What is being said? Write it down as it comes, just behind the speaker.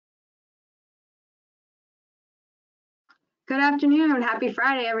Good afternoon. Happy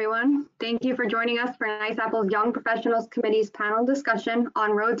Friday, everyone. Thank you for joining us for NYSAPLS Young Professionals Committee's panel discussion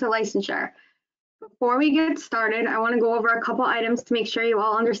on Road to Licensure. Before we get started, I want to go over a couple items to make sure you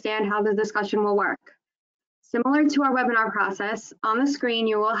all understand how the discussion will work. Similar to our webinar process, on the screen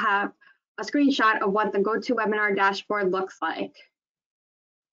you will have a screenshot of what the GoToWebinar dashboard looks like.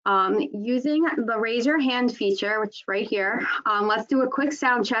 Using the raise your hand feature, which is right here, let's do a quick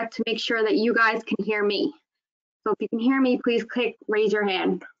sound check to make sure that you guys can hear me. So if you can hear me, please click raise your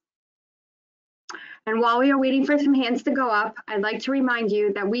hand. And while we are waiting for some hands to go up, I'd like to remind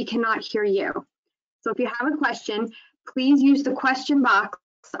you that we cannot hear you. So if you have a question, please use the question box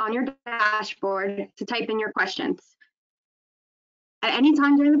on your dashboard to type in your questions. At any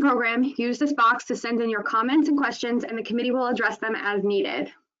time during the program, use this box to send in your comments and questions, and the committee will address them as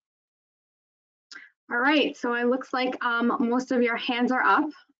needed. All right, so it looks like most of your hands are up.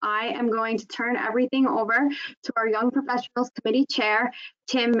 I am going to turn everything over to our Young Professionals Committee Chair,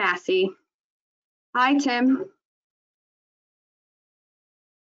 Tim Massey. Hi, Tim.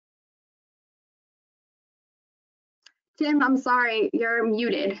 Tim, I'm sorry, you're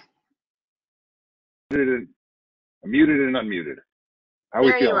muted. I'm muted and unmuted. How are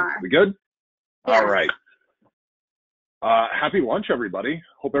we feeling? You are. We good? Yes. All right. Happy lunch, everybody.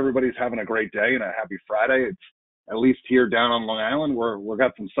 Hope everybody's having a great day and a happy Friday. It's at least here down on Long Island, we've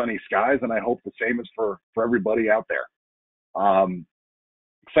got some sunny skies, and I hope the same is for everybody out there.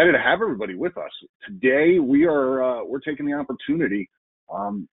 Excited to have everybody with us. Today, we're taking the opportunity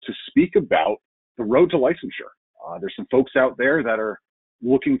to speak about the road to licensure. There's some folks out there that are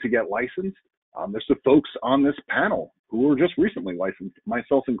looking to get licensed. There's some folks on this panel who were just recently licensed,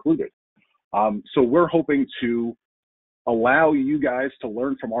 myself included. So we're hoping to allow you guys to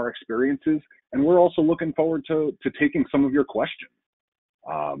learn from our experiences, and we're also looking forward to taking some of your questions.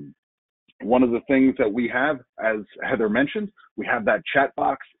 One of the things that we have, as Heather mentioned, we have that chat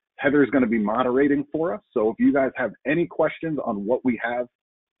box. Heather is going to be moderating for us, so if you guys have any questions on what we have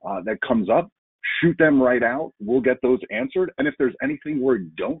that comes up, shoot them right out. We'll get those answered, and if there's anything we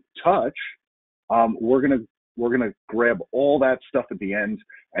don't touch, we're gonna grab all that stuff at the end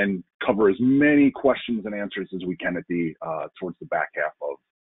and cover as many questions and answers as we can at the towards the back half of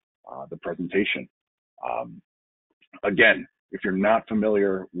the presentation. Again, if you're not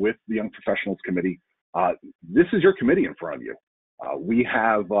familiar with the Young Professionals Committee, this is your committee in front of you. We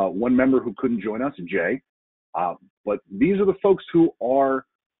have one member who couldn't join us, Jay, but these are the folks who are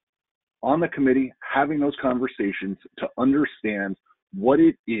on the committee having those conversations to understand what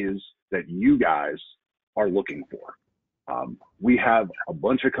it is that you guys are looking for. We have a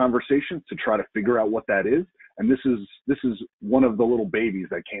bunch of conversations to try to figure out what that is, and this is one of the little babies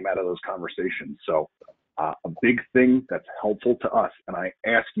that came out of those conversations. So a big thing that's helpful to us, and I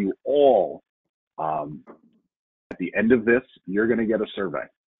ask you all, at the end of this, you're going to get a survey.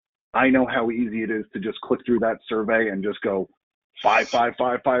 I know how easy it is to just click through that survey and just go 5, 5,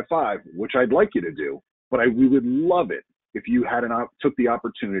 5, 5, 5, which I'd like you to do, but we would love it if you took the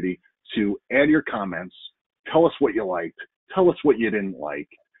opportunity to add your comments, tell us what you liked, tell us what you didn't like,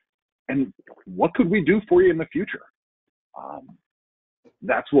 and what could we do for you in the future.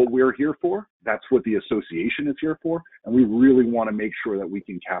 That's what we're here for. That's what the association is here for, and we really want to make sure that we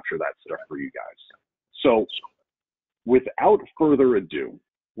can capture that stuff for you guys. So without further ado,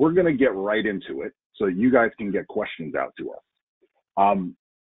 we're going to get right into it so you guys can get questions out to us.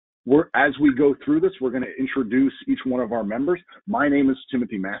 As we go through this, we're going to introduce each one of our members. My name is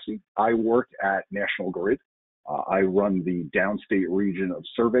Timothy Massey. I work at National Grid. I run the downstate region of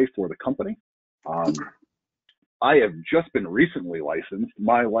survey for the company. I have just been recently licensed.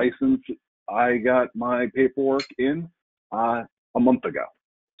 My license, I got my paperwork in a month ago.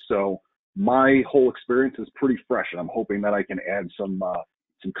 So my whole experience is pretty fresh, and I'm hoping that I can add some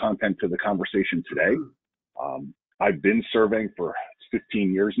content to the conversation today. I've been surveying for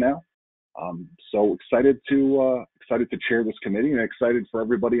 15 years now. So excited to chair this committee, and excited for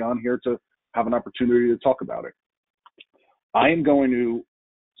everybody on here to have an opportunity to talk about it. I am going to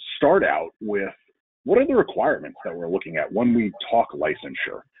start out with what are the requirements that we're looking at when we talk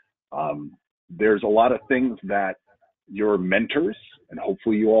licensure. There's a lot of things that your mentors, and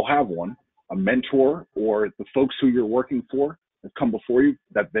hopefully you all have one, a mentor or the folks who you're working for have come before you,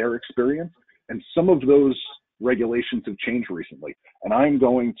 that their experience, and some of those regulations have changed recently. And I'm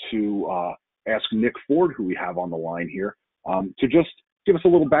going to ask Nick Ford, who we have on the line here, to just give us a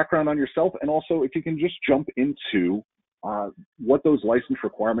little background on yourself, and also if you can just jump into what those license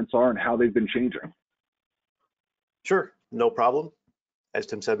requirements are and how they've been changing. Sure, no problem. As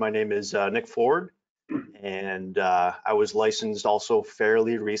Tim said, my name is Nick Ford, and I was licensed also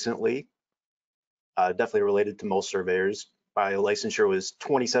fairly recently, definitely related to most surveyors. My licensure was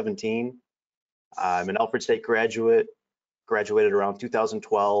 2017. I'm an Alfred State graduate, graduated around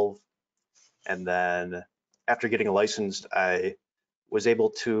 2012. And then after getting licensed, I was able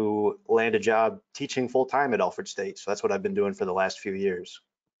to land a job teaching full-time at Alfred State. So that's what I've been doing for the last few years.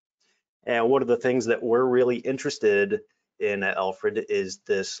 And one of the things that we're really interested in at Alfred is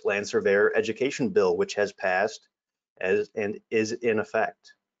this land surveyor education bill, which has passed and is in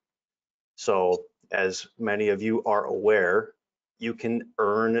effect. So as many of you are aware, you can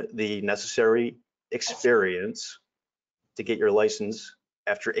earn the necessary experience to get your license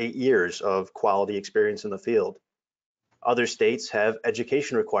after 8 years of quality experience in the field. Other states have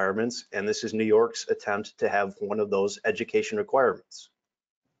education requirements, and this is New York's attempt to have one of those education requirements.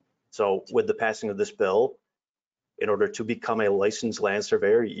 So with the passing of this bill, in order to become a licensed land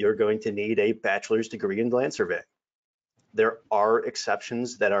surveyor, you're going to need a bachelor's degree in land surveying. There are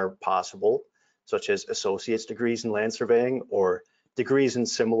exceptions that are possible, such as associate's degrees in land surveying or degrees in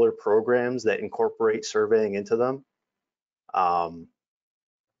similar programs that incorporate surveying into them.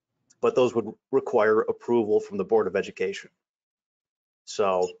 But those would require approval from the Board of Education.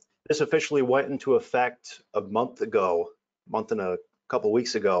 So this officially went into effect a month and a couple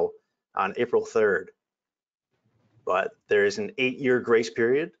weeks ago on April 3rd. But there is an 8-year grace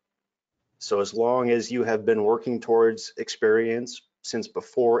period. So as long as you have been working towards experience since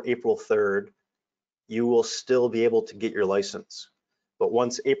before April 3rd, you will still be able to get your license. But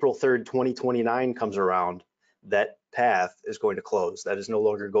once April 3rd, 2029 comes around, that path is going to close. That is no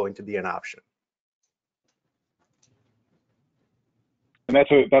longer going to be an option. And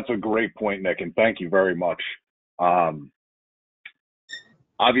that's a great point, Nick, and thank you very much.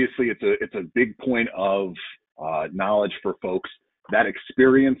 Obviously, it's a big point of knowledge for folks. That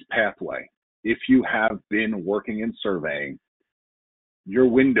experience pathway, if you have been working in surveying, your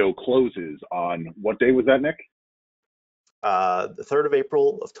window closes on, what day was that, Nick? The 3rd of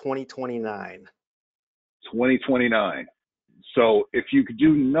April of 2029. 2029. So if you could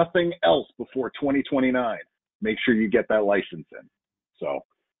do nothing else before 2029, make sure you get that license in. So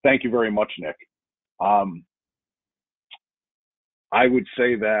thank you very much, Nick. I would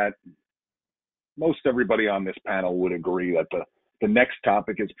say that most everybody on this panel would agree that the next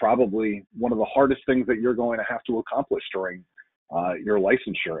topic is probably one of the hardest things that you're going to have to accomplish during your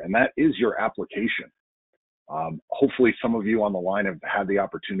licensure, and that is your application. Hopefully some of you on the line have had the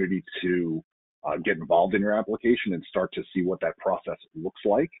opportunity to get involved in your application and start to see what that process looks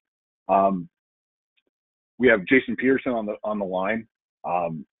like. We have Jason Peterson on the line.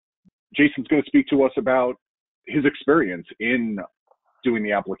 Jason's going to speak to us about his experience in doing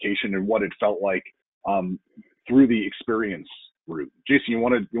the application and what it felt like through the experience route. Jason, you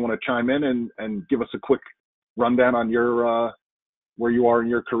want to chime in and give us a quick rundown on your where you are in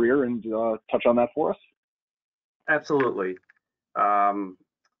your career and touch on that for us? Absolutely. I'm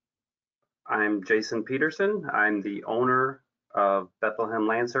Jason Peterson. I'm the owner of Bethlehem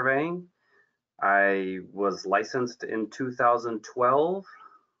Land Surveying. I was licensed in 2012,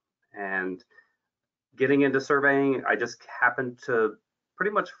 and getting into surveying, I just happened to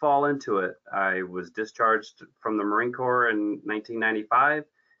pretty much fall into it. I was discharged from the Marine Corps in 1995,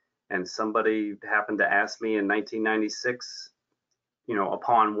 and somebody happened to ask me in 1996,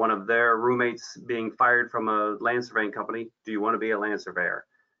 upon one of their roommates being fired from a land surveying company, do you want to be a land surveyor?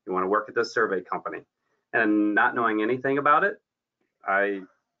 You want to work at this survey company? And not knowing anything about it, I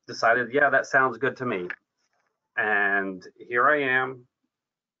decided, yeah, that sounds good to me. And here I am,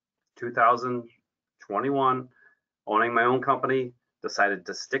 2021, owning my own company, decided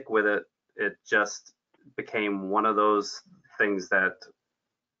to stick with it. It just became one of those things that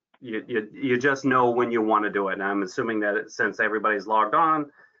you just know when you want to do it. And I'm assuming that since everybody's logged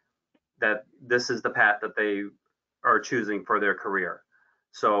on, that this is the path that they are choosing for their career.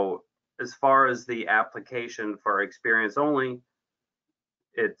 So as far as the application for experience only,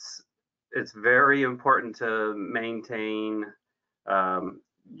 it's very important to maintain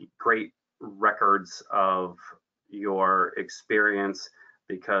great records of your experience,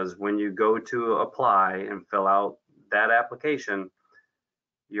 because when you go to apply and fill out that application,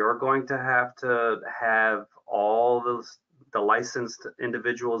 you're going to have all the licensed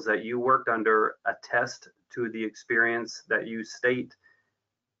individuals that you worked under attest to the experience that you state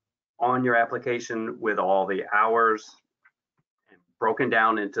on your application, with all the hours broken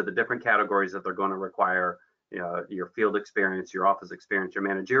down into the different categories that they're going to require. Your field experience, your office experience, your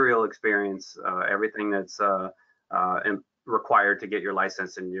managerial experience, everything that's required to get your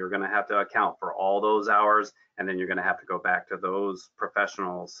license, and you're going to have to account for all those hours, and then you're going to have to go back to those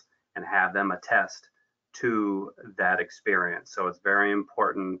professionals and have them attest to that experience. So it's very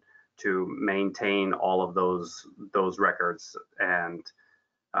important to maintain all of those records. And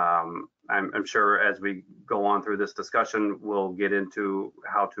I'm sure as we go on through this discussion, we'll get into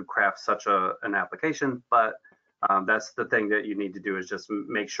how to craft such an application, but that's the thing that you need to do, is just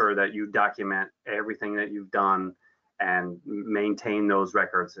make sure that you document everything that you've done and maintain those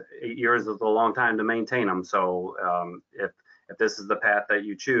records. 8 years is a long time to maintain them. So if this is the path that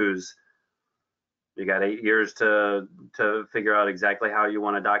you choose, you got 8 years to figure out exactly how you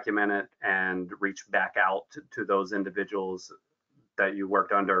want to document it and reach back out to those individuals that you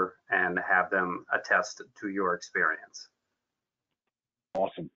worked under and have them attest to your experience.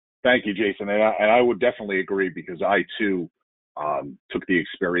 Awesome. Thank you, Jason. And I would definitely agree, because I too took the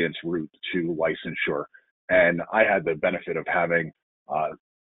experience route to licensure, and I had the benefit of having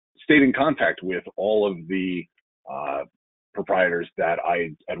stayed in contact with all of the proprietors that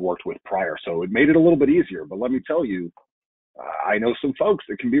I had worked with prior. So it made it a little bit easier. But let me tell you, I know some folks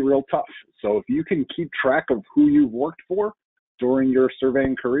that can be real tough. So if you can keep track of who you've worked for during your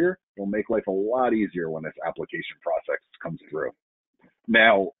surveying career, it'll make life a lot easier when this application process comes through.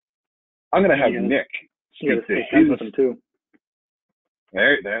 Now, I'm going to have Nick speak to his. With him too.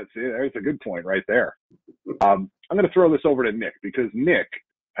 There's a good point right there. I'm going to throw this over to Nick, because Nick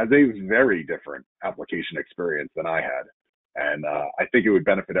has a very different application experience than I had. And I think it would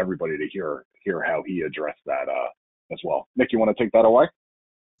benefit everybody to hear how he addressed that as well. Nick, you want to take that away?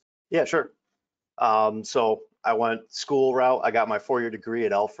 Yeah, sure. So I went school route. I got my 4-year degree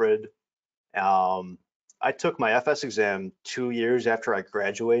at Alfred. I took my FS exam 2 years after I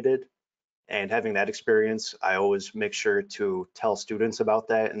graduated, and having that experience, I always make sure to tell students about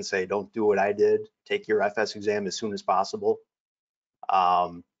that and say, don't do what I did. Take your FS exam as soon as possible.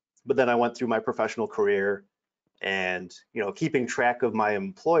 But then I went through my professional career, and keeping track of my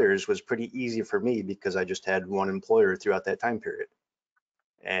employers was pretty easy for me because I just had one employer throughout that time period.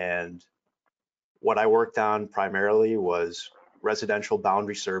 And what I worked on primarily was residential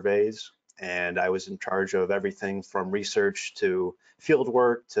boundary surveys, and I was in charge of everything from research to field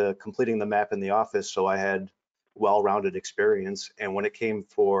work to completing the map in the office. So I had well-rounded experience. And when it came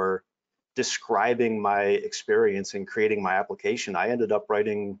for describing my experience and creating my application, I ended up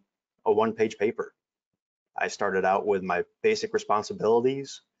writing a 1-page paper. I started out with my basic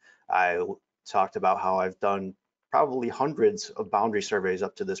responsibilities. I talked about how I've done probably hundreds of boundary surveys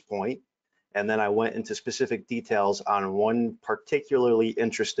up to this point. And then I went into specific details on one particularly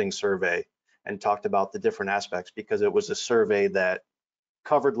interesting survey and talked about the different aspects, because it was a survey that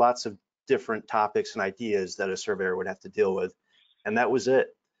covered lots of different topics and ideas that a surveyor would have to deal with. And that was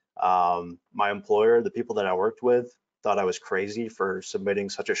it. My employer, the people that I worked with, thought I was crazy for submitting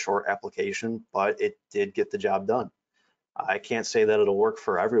such a short application, but it did get the job done. I can't say that it'll work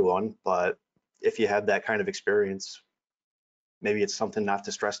for everyone, but if you have that kind of experience, maybe it's something not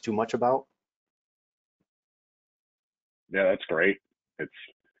to stress too much about. Yeah, that's great.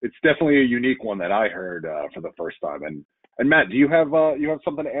 It's definitely a unique one that I heard for the first time. And Matt, do you have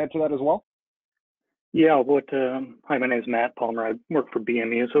something to add to that as well? Yeah, hi, my name is Matt Palmer. I work for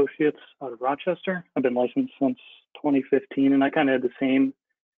BME Associates out of Rochester. I've been licensed since 2015, and I kind of had the same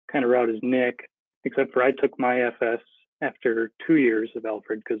kind of route as Nick, except for I took my FS after 2 years of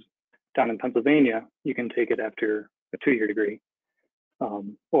Alfred, because down in Pennsylvania, you can take it after a 2-year degree,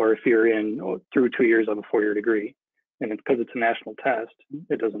 or if you're through 2 years of a 4-year degree. And because it's a national test,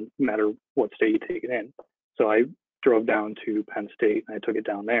 it doesn't matter what state you take it in. So I drove down to Penn State and I took it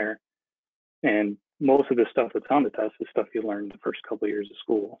down there. And most of the stuff that's on the test is stuff you learned the first couple of years of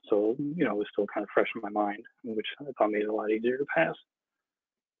school. So, it was still kind of fresh in my mind, which I thought made it a lot easier to pass.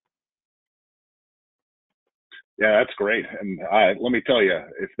 Yeah, that's great. And let me tell you,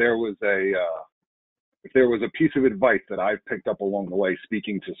 if there was a piece of advice that I've picked up along the way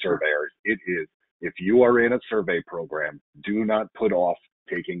speaking to surveyors, it is, if you are in a survey program, do not put off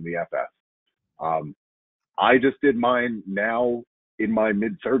taking the FS. I just did mine now in my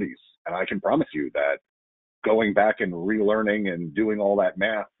mid-30s, and I can promise you that going back and relearning and doing all that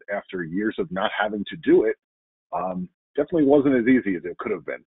math after years of not having to do it definitely wasn't as easy as it could have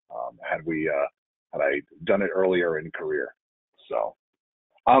been had I done it earlier in career. So,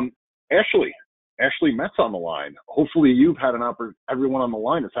 Ashley, Met's on the line. Hopefully you've had everyone on the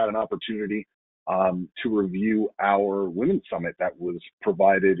line has had an opportunity to review our Women's Summit that was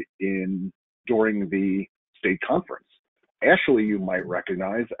provided during the state conference. Ashley, you might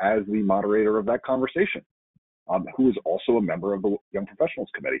recognize as the moderator of that conversation, who is also a member of the Young Professionals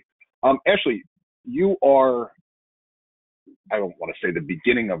Committee. Ashley, you are, I don't want to say the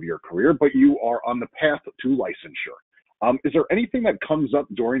beginning of your career, but you are on the path to licensure. Is there anything that comes up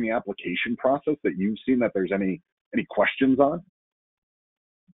during the application process that you've seen that there's any questions on?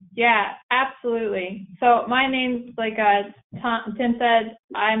 Yeah, absolutely. So my name's like Tim said,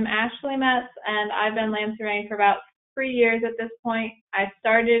 I'm Ashley Metz, and I've been land surveying for about 3 years at this point. I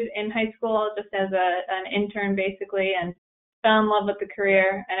started in high school just as an intern basically, and fell in love with the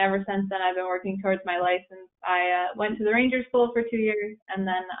career. And ever since then, I've been working towards my license. I went to the Ranger School for 2 years, and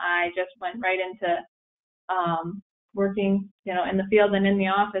then I just went right into working, in the field and in the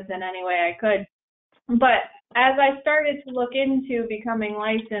office in any way I could. But as I started to look into becoming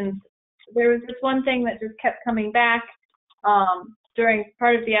licensed, there was this one thing that just kept coming back during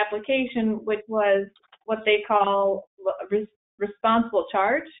part of the application, which was what they call responsible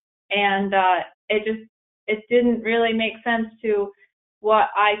charge. And it didn't really make sense to what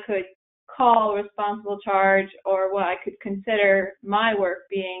I could call responsible charge or what I could consider my work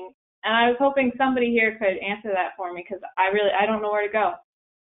being. And I was hoping somebody here could answer that for me, because I don't know where to go.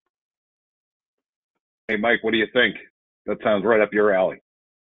 Hey, Mike, what do you think? That sounds right up your alley.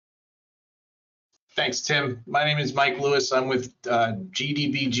 Thanks, Tim. My name is Mike Lewis. I'm with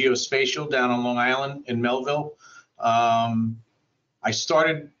GDB Geospatial down on Long Island in Melville. I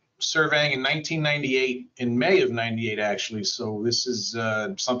started surveying in 1998, in May of 98, actually. So this is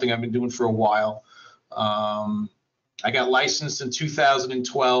something I've been doing for a while. I got licensed in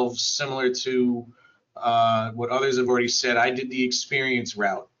 2012, similar to what others have already said. I did the experience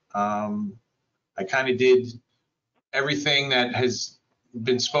route. I kind of did everything that has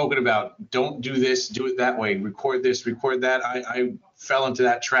been spoken about. Don't do this, do it that way, record this, record that. I fell into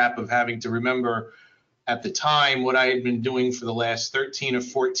that trap of having to remember at the time what I had been doing for the last 13 or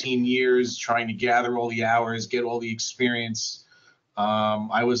 14 years, trying to gather all the hours, get all the experience.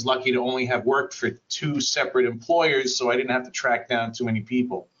 I was lucky to only have worked for 2 separate employers, so I didn't have to track down too many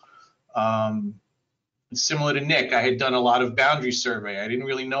people. Similar to Nick, I had done a lot of boundary survey. I didn't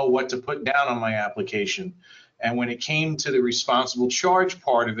really know what to put down on my application. And when it came to the responsible charge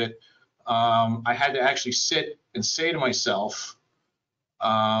part of it, I had to actually sit and say to myself,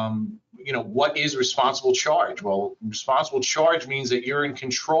 what is responsible charge? Well, responsible charge means that you're in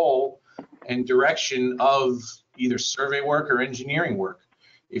control and direction of either survey work or engineering work.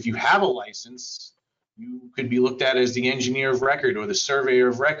 If you have a license, you could be looked at as the engineer of record or the surveyor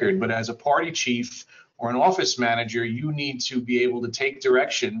of record, but as a party chief or an office manager, you need to be able to take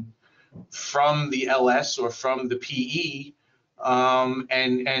direction from the LS or from the PE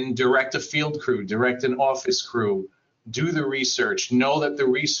and direct a field crew, direct an office crew, do the research, know that the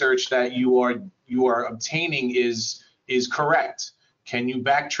research that you are obtaining is correct. Can you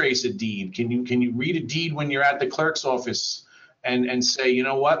backtrace a deed? Can you read a deed when you're at the clerk's office and say, you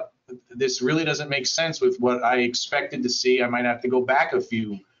know what, this really doesn't make sense with what I expected to see. I might have to go back a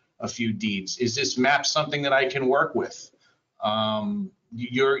few deeds. Is this map something that I can work with?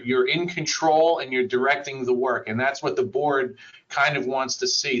 You're in control and you're directing the work, and that's what the board kind of wants to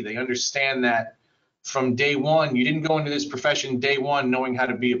see. They understand that from day one, you didn't go into this profession day one knowing how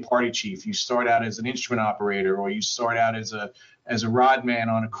to be a party chief. You start out as an instrument operator, or you start out as a rod man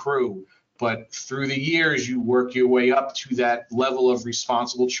on a crew, but through the years you work your way up to that level of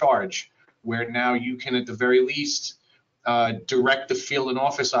responsible charge, where now you can at the very least direct the field and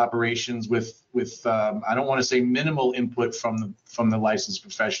office operations with I don't want to say minimal input from the licensed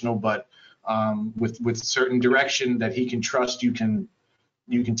professional, but with certain direction that he can trust. You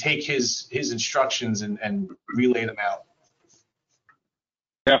can take his instructions and relay them out.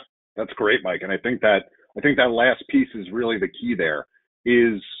 Yeah, that's great, Mike. And I think that last piece is really the key there,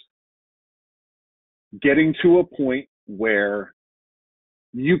 is getting to a point where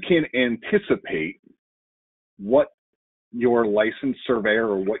you can anticipate what your licensed surveyor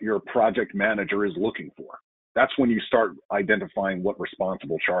or what your project manager is looking for. That's when you start identifying what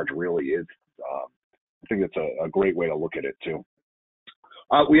responsible charge really is. I think that's a great way to look at it too.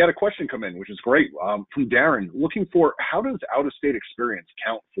 We had a question come in, which is great, from Darren, looking for how does out-of-state experience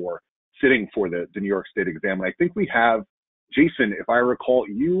count for sitting for the New York State exam? And I think we have, Jason, if I recall,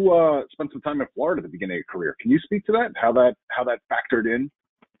 you spent some time in Florida at the beginning of your career. Can you speak to that, how that factored in?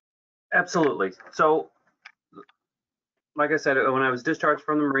 Absolutely. So, like I said, when I was discharged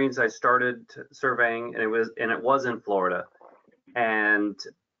from the Marines, I started surveying, and it was in Florida. And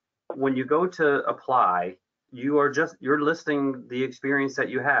when you go to apply, you're listing the experience that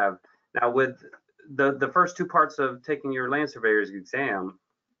you have. Now, with the first 2 parts of taking your land surveyor's exam,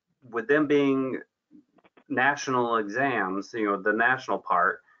 with them being national exams, the national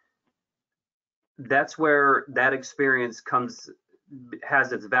part, that's where that experience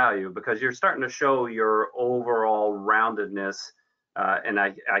has its value, because you're starting to show your overall roundedness, and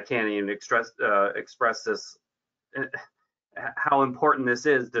I can't even express this, how important this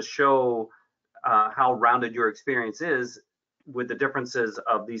is to show how rounded your experience is with the differences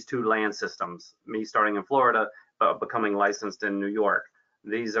of these two land systems, me starting in Florida, but becoming licensed in New York.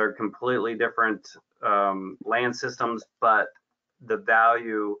 These are completely different land systems, but the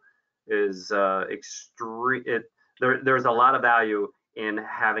value is extreme. There's a lot of value in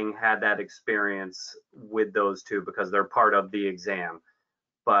having had that experience with those two because they're part of the exam.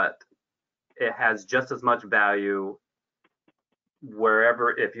 But it has just as much value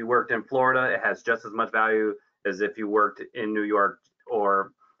wherever. If you worked in Florida, it has just as much value as if you worked in New York,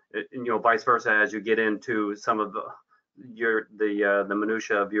 or vice versa. As you get into some of the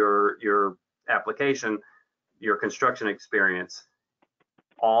minutia of your application, your construction experience,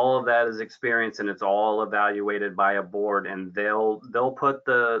 all of that is experience, and it's all evaluated by a board, and they'll put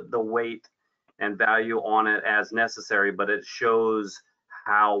the weight and value on it as necessary, but it shows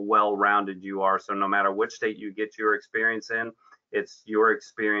how well-rounded you are. So no matter which state you get your experience in, it's your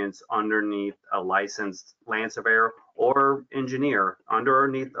experience underneath a licensed land surveyor or engineer,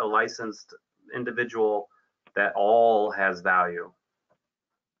 underneath a licensed individual, that all has value.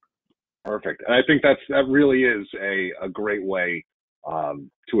 Perfect. And I think that really is a great way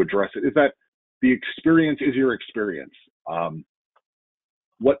to address it, is that the experience is your experience.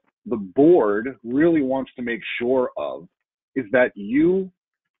 What the board really wants to make sure of is that you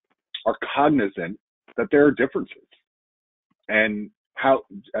are cognizant that there are differences, and how,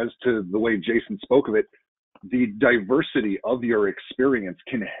 as to the way Jason spoke of it, the diversity of your experience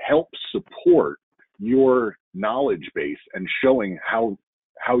can help support your knowledge base and showing how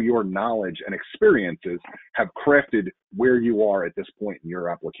your knowledge and experiences have crafted where you are at this point in your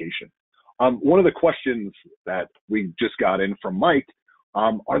application. One of the questions that we just got in from Mike,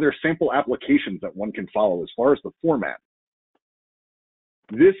 are there sample applications that one can follow as far as the format?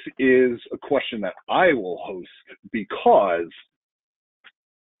 This is a question that I will host because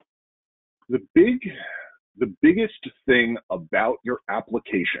the biggest thing about your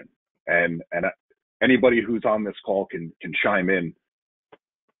application, and anybody who's on this call can chime in,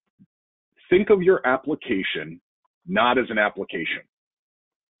 think of your application not as an application.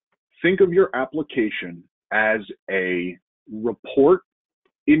 Think of your application as a report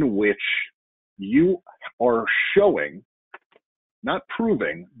in which you are showing, not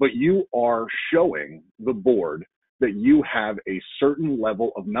proving, but you are showing the board that you have a certain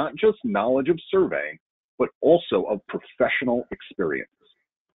level of not just knowledge of surveying, but also of professional experience.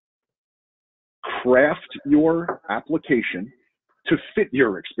 Craft your application to fit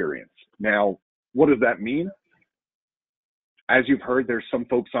your experience. Now, what does that mean? As you've heard, there's some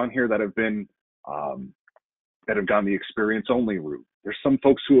folks on here that have been, that have gone the experience only route. There's some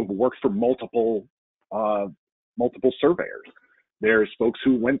folks who have worked for multiple surveyors. There's folks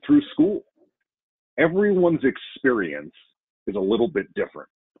who went through school. Everyone's experience is a little bit different.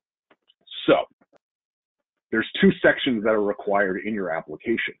 So there's two sections that are required in your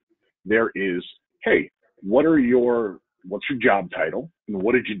application. There is, hey, what's your job title, and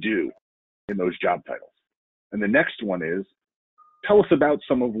what did you do in those job titles? And the next one is, tell us about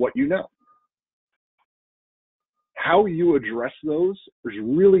some of what you know. How you address those is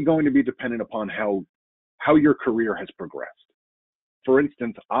really going to be dependent upon how your career has progressed. For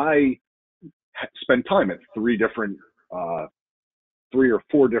instance, I spent time at three or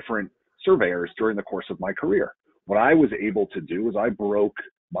four different surveyors during the course of my career. What I was able to do is I broke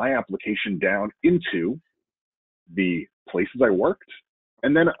my application down into the places I worked,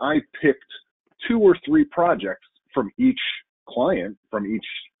 and then I picked 2 or 3 projects from each client, from each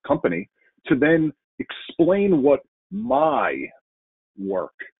company, to then explain what my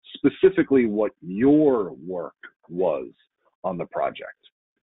work, specifically what your work was on the project.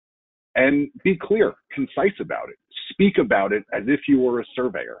 And be clear, concise about it. Speak about it as if you were a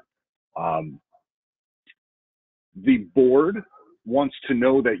surveyor. The board wants to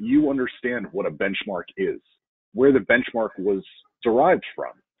know that you understand what a benchmark is, where the benchmark was derived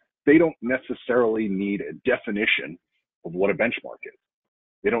from. They don't necessarily need a definition of what a benchmark is.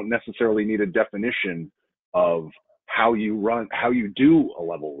 They don't necessarily need a definition of how you do a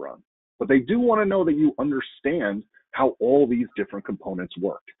level run, but they do want to know that you understand how all these different components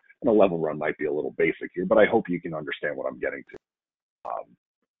work. And a level run might be a little basic here, but I hope you can understand what I'm getting to.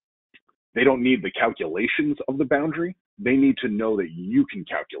 They don't need the calculations of the boundary. They need to know that you can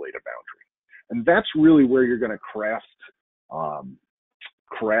calculate a boundary. And that's really where you're going to craft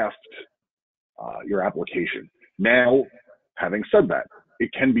your application. Now, having said that,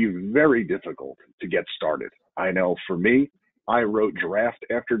 it can be very difficult to get started. I know for me, I wrote draft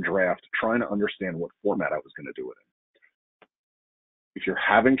after draft trying to understand what format I was going to do it in. If you're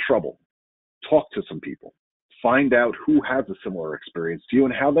having trouble, talk to some people. Find out who has a similar experience to you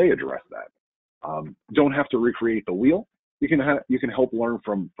and how they address that. Don't have to recreate the wheel. you can help learn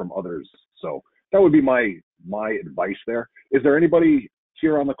from others. So that would be my advice there. Is there anybody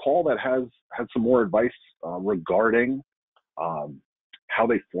here on the call that has some more advice regarding how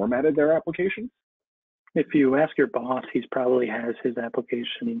they formatted their application? If you ask your boss, he probably has his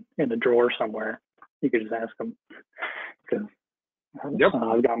application in a drawer somewhere. You could just ask him, because I've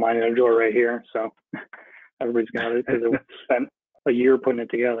got mine in a drawer right here. So everybody's got it because it spent a year putting it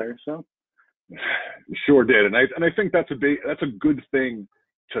together. So sure did, and I think that's a good thing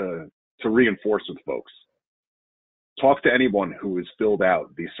to reinforce with folks. Talk to anyone who has filled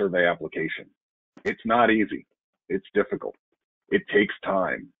out the survey application. It's not easy. It's difficult. It takes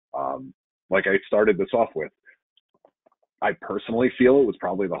time. Like I started this off with, I personally feel it was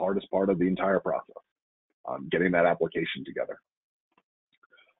probably the hardest part of the entire process, getting that application together.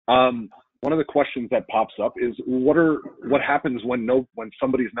 One of the questions that pops up is what happens when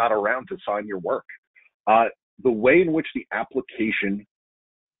somebody's not around to sign your work? The way in which the application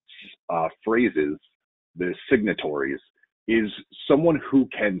phrases the signatories is someone who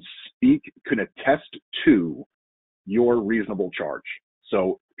can attest to your reasonable charge.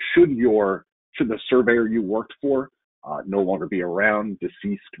 So should the surveyor you worked for no longer be around,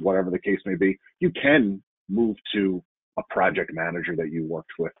 deceased, whatever the case may be, you can move to a project manager that you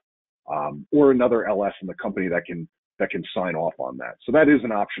worked with, or another LS in the company that can sign off on that. So that is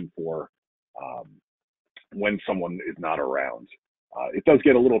an option for when someone is not around. It does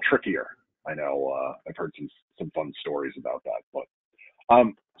get a little trickier. I know I've heard some fun stories about that. But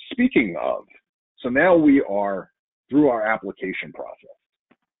speaking of, so now we are through our application process.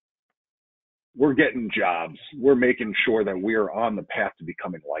 We're getting jobs. We're making sure that we are on the path to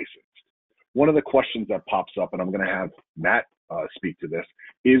becoming licensed. One of the questions that pops up, and I'm going to have Matt speak to this,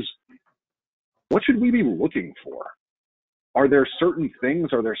 is what should we be looking for? Are there certain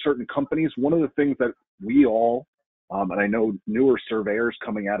things? Are there certain companies? One of the things that we all, and I know newer surveyors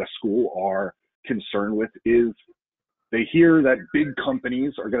coming out of school are concerned with, is they hear that big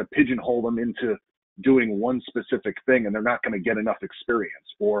companies are going to pigeonhole them into doing one specific thing, and they're not going to get enough experience.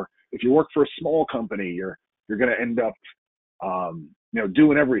 Or if you work for a small company, you're going to end up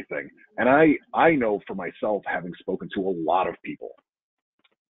doing everything. And I know for myself, having spoken to a lot of people,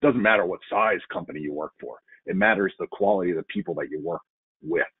 it doesn't matter what size company you work for. It matters the quality of the people that you work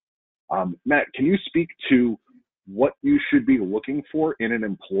with. Matt, can you speak to what you should be looking for in an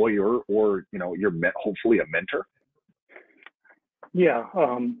employer, or you're hopefully a mentor? Yeah,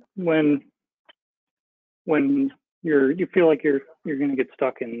 when you feel like you're going to get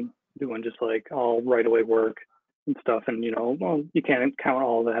stuck in doing just like all right away work and stuff, and you can't count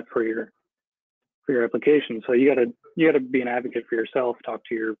all of that for your application. So you gotta be an advocate for yourself. Talk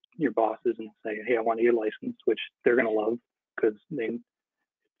to your bosses and say, hey, I want to get licensed, which they're going to love, because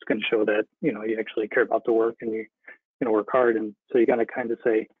it's going to show that you actually care about the work and you're going to work hard. And so you got to kind of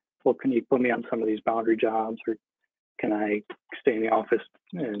say, well, can you put me on some of these boundary jobs, or can I stay in the office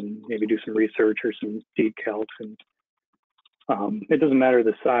and maybe do some research or some deed calcs? And it doesn't matter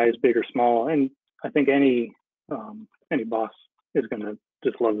the size, big or small. And I think any boss is going to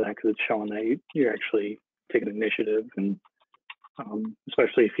just love that, because it's showing that you're actually taking initiative. And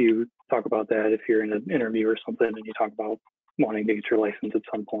especially if you talk about that, if you're in an interview or something and you talk about wanting to get your license at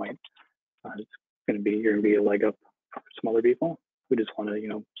some point, you're going to be a leg up for some other people who just want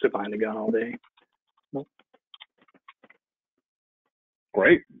to sit behind the gun all day.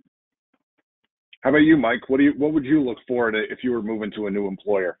 Great. How about you, Mike? What would you look for if you were moving to a new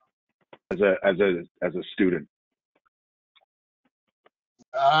employer as a student?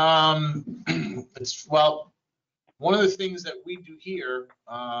 Well, one of the things that we do here,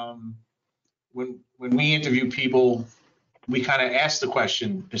 when we interview people, we kind of ask the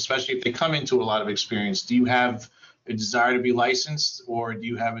question, especially if they come into a lot of experience, do you have a desire to be licensed, or do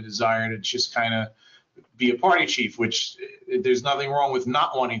you have a desire to just kind of be a party chief? Which there's nothing wrong with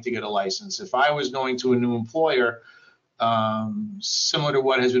not wanting to get a license. If I was going to a new employer, similar to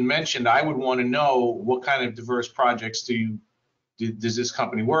what has been mentioned, I would want to know what kind of diverse projects does this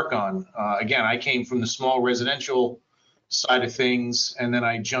company work on. Again, I came from the small residential side of things, and then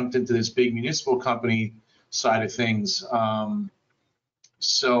I jumped into this big municipal company side of things.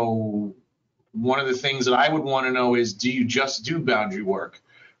 So one of the things that I would want to know is, do you just do boundary work?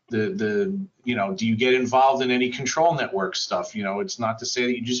 Do you get involved in any control network stuff? It's not to say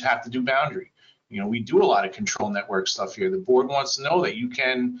that you just have to do boundary. We do a lot of control network stuff here. The board wants to know that you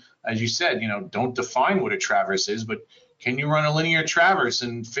can, as you said, don't define what a traverse is, but can you run a linear traverse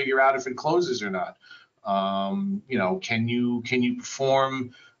and figure out if it closes or not? Can you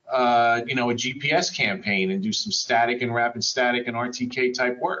perform, a GPS campaign and do some static and rapid static and RTK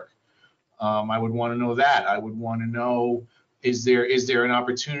type work? I would want to know that. I would want to know Is there an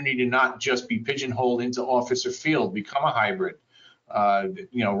opportunity to not just be pigeonholed into office or field, become a hybrid?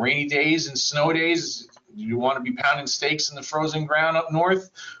 Rainy days and snow days, do you want to be pounding steaks in the frozen ground up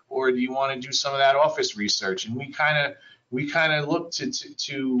north, or do you want to do some of that office research? And we kind of look to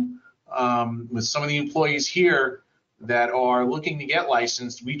with some of the employees here that are looking to get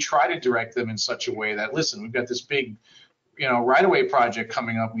licensed, we try to direct them in such a way that, listen, we've got this big right-of-way project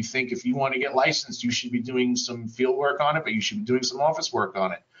coming up. We think if you want to get licensed, you should be doing some field work on it, but you should be doing some office work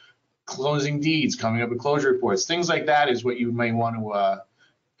on it. Closing deeds, coming up with closure reports, things like that is what you may want to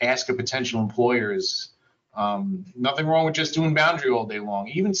ask a potential employer. Is nothing wrong with just doing boundary all day long,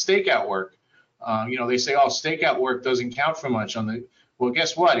 even stakeout work. They say, oh, stakeout work doesn't count for much on the. Well,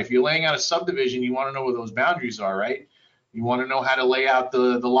 guess what? If you're laying out a subdivision, you want to know where those boundaries are, right? You want to know how to lay out the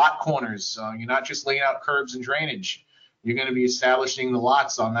lot corners. You're not just laying out curbs and drainage. You're going to be establishing the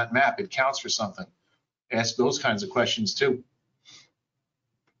lots on that map. It counts for something. Ask those kinds of questions too.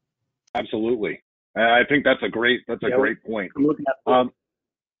 Absolutely. I think that's a great point. I'm looking at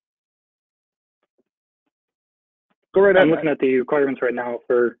Go right ahead. I'm looking at the requirements right now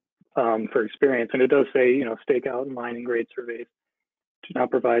for experience, and it does say, stakeout and line and grade surveys do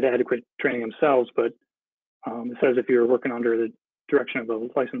not provide adequate training themselves, but it says if you're working under the direction of a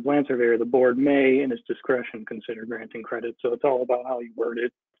licensed land surveyor, the board may, in its discretion, consider granting credit. So it's all about how you word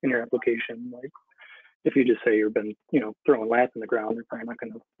it in your application. Like, if you just say you've been, throwing lats in the ground, they're probably not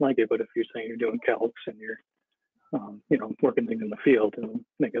going to like it. But if you're saying you're doing calcs and you're, working things in the field, it'll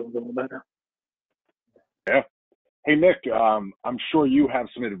make it a little better. Yeah. Hey, Nick, I'm sure you have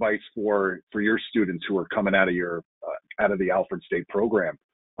some advice for your students who are coming out of the Alfred State program.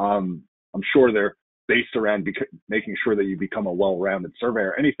 I'm sure they're based around making sure that you become a well-rounded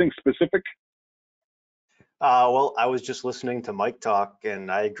surveyor. Anything specific? Well, I was just listening to Mike talk,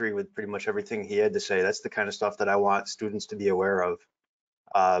 and I agree with pretty much everything he had to say. That's the kind of stuff that I want students to be aware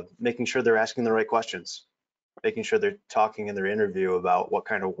of. Making sure they're asking the right questions, making sure they're talking in their interview about what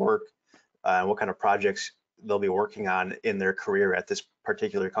kind of work and what kind of projects they'll be working on in their career at this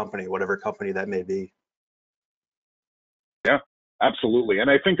particular company, whatever company that may be. Yeah, absolutely.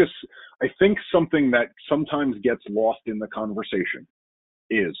 And I think something that sometimes gets lost in the conversation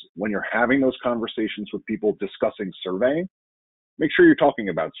is when you're having those conversations with people discussing surveying, make sure you're talking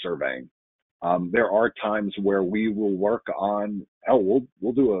about surveying. There are times where we will work on,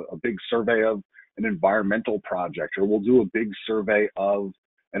 we'll do a big survey of an environmental project, or we'll do a big survey of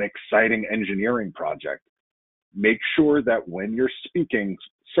an exciting engineering project. Make sure that when you're speaking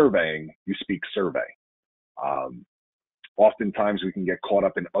surveying, you speak survey. Oftentimes we can get caught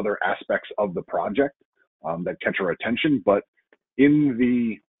up in other aspects of the project that catch our attention, but in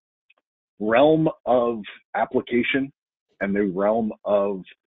the realm of application and the realm of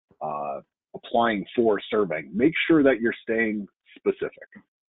applying for surveying, make sure that you're staying specific.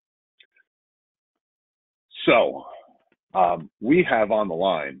 So we have on the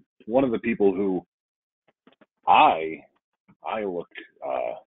line one of the people who I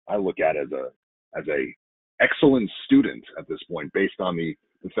look at as a excellent student at this point, based on the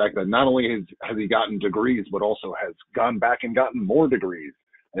fact that not only has he gotten degrees, but also has gone back and gotten more degrees,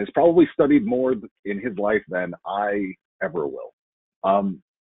 and has probably studied more in his life than I ever will.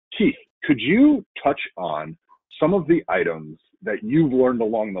 Keith, could you touch on some of the items that you've learned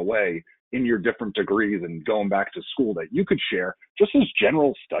along the way in your different degrees and going back to school that you could share just as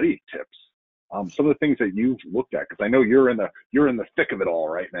general study tips? Some of the things that you've looked at, because I know you're in the thick of it all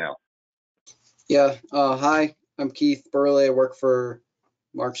right now. Yeah. Hi, I'm Keith Burley. I work for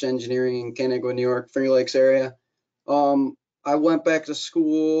Marks Engineering in Canandaigua, New York, Finger Lakes area. I went back to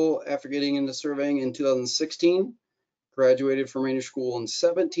school after getting into surveying in 2016, graduated from Ranger School in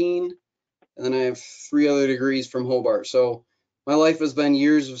 17, and then I have 3 other degrees from Hobart. So my life has been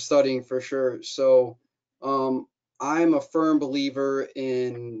years of studying for sure. So I'm a firm believer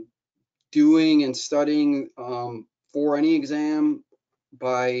in doing and studying for any exam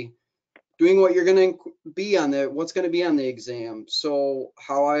by doing what you're going to be on what's going to be on the exam. So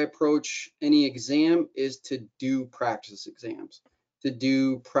how I approach any exam is to do practice exams, to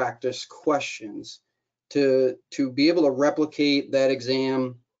do practice questions, to be able to replicate that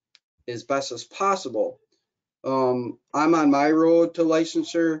exam as best as possible. I'm on my road to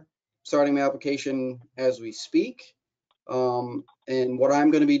licensure, starting my application as we speak. And what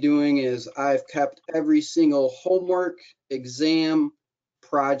I'm going to be doing is I've kept every single homework, exam,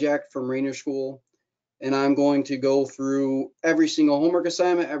 project from Ranger School, and I'm going to go through every single homework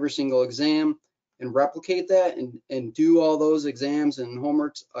assignment, every single exam, and replicate that and do all those exams and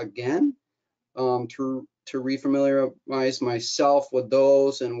homeworks again to refamiliarize myself with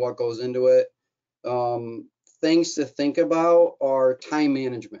those and what goes into it. things to think about are time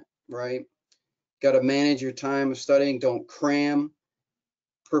management, right? Got to manage your time of studying. Don't cram.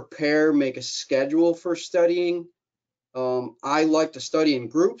 Prepare, make a schedule for studying. I like to study in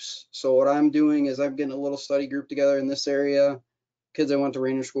groups. So what I'm doing is I'm getting a little study group together in this area. Kids I went to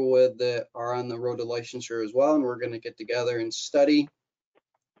Ranger School with that are on the road to licensure as well. And we're going to get together and study.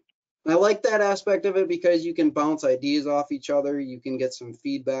 And I like that aspect of it because you can bounce ideas off each other. You can get some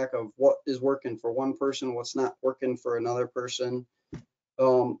feedback of what is working for one person, what's not working for another person.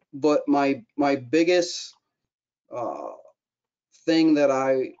 But my biggest thing that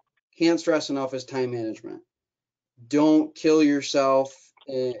I can't stress enough is time management. Don't kill yourself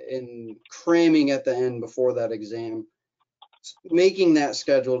in cramming at the end before that exam. Making that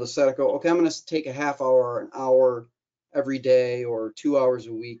schedule to set a goal. Okay, I'm going to take a half hour or an hour every day or 2 hours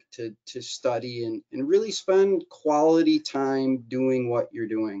a week to study and really spend quality time doing what you're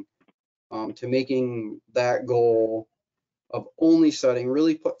doing, to making that goal of only studying,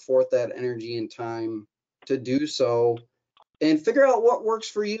 really put forth that energy and time to do so and figure out what works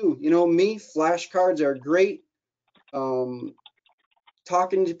for you. You know, me, flashcards are great.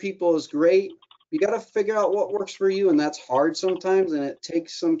 Talking to people is great. You got to figure out what works for you, and that's hard sometimes, and it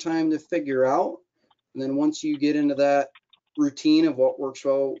takes some time to figure out. And then once you get into that routine of what works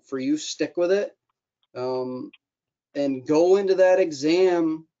well for you, stick with it, and go into that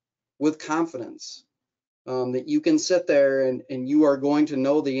exam with confidence, that you can sit there and you are going to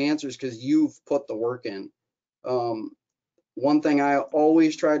know the answers because you've put the work in. One thing I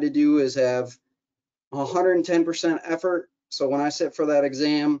always try to do is have 110% effort. So when I sit for that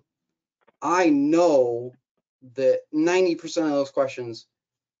exam, I know that 90% of those questions,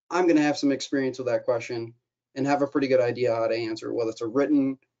 I'm going to have some experience with that question and have a pretty good idea how to answer, whether it's a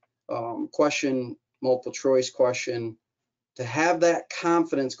written question, multiple choice question. To have that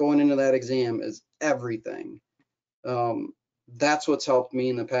confidence going into that exam is everything. That's what's helped me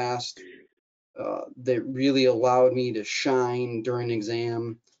in the past. That really allowed me to shine during an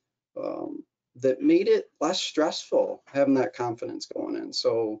exam. That made it less stressful, having that confidence going in.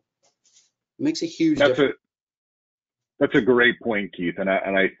 So it makes a huge difference. That's a great point, Keith. And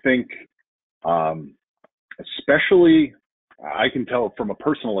I think, especially, I can tell from a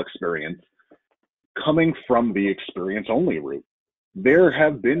personal experience, coming from the experience only route, there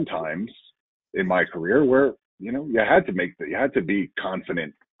have been times in my career where, you know, you had to be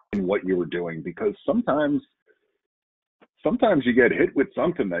confident in what you were doing, because sometimes you get hit with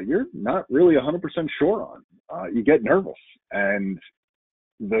something that you're not really 100% sure on. You get nervous, and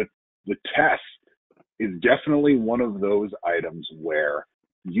the test is definitely one of those items where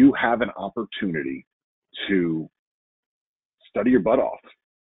you have an opportunity to study your butt off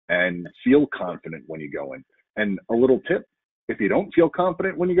and feel confident when you go in. And a little tip, if you don't feel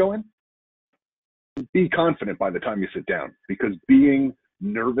confident when you go in, be confident by the time you sit down, because being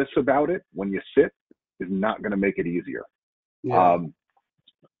nervous about it when you sit is not going to make it easier. Yeah.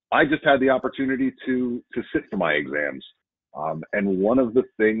 I just had the opportunity to sit for my exams. And one of the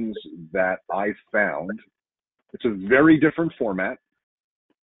things that I found, it's a very different format.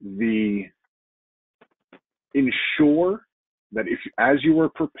 Ensure that as you are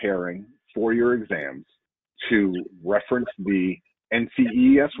preparing for your exams, to reference the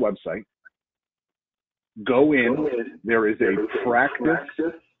NCEES website, go in, there is a practice.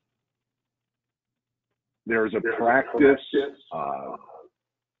 There's a practice,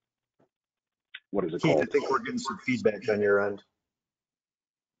 what is it called? I think we're getting some feedback on your end.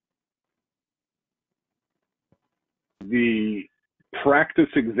 The practice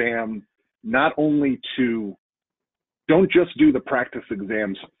exam, not only don't just do the practice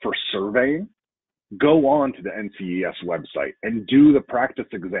exams for surveying, go on to the NCEES website and do the practice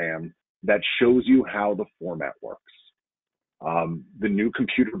exam that shows you how the format works. The new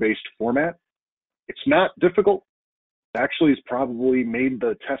computer-based format, it's not difficult. It actually has probably made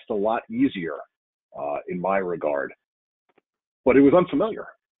the test a lot easier in my regard, but it was unfamiliar.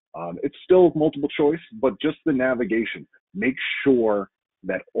 It's still multiple choice, but just the navigation. Make sure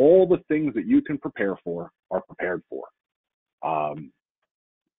that all the things that you can prepare for are prepared for.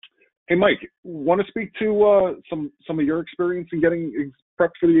 Hey, Mike, want to speak to some of your experience in getting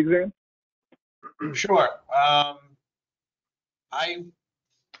prepped for the exam? Sure.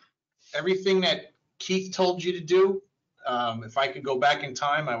 Everything that Keith told you to do, if I could go back in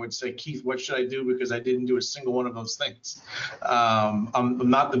time, I would say, Keith, what should I do? Because I didn't do a single one of those things. I'm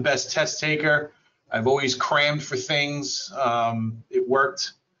not the best test taker. I've always crammed for things. It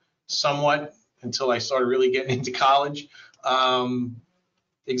worked somewhat until I started really getting into college.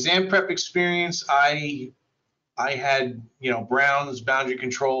 Exam prep experience, I I had, Brown's boundary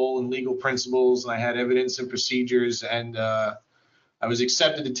control and legal principles, and I had evidence and procedures, and I was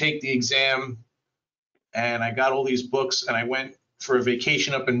accepted to take the exam, and I got all these books, and I went for a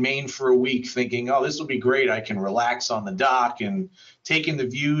vacation up in Maine for a week thinking, oh, this will be great. I can relax on the dock and take in the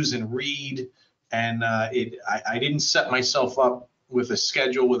views and read. And I didn't set myself up with a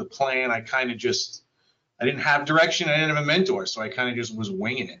schedule, with a plan. I kind of just, I didn't have direction. I didn't have a mentor. So I kind of just was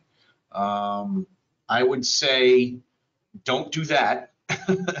winging it. I would say, don't do that.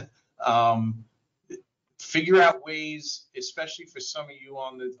 Figure out ways, especially for some of you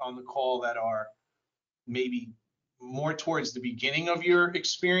on the call that are maybe more towards the beginning of your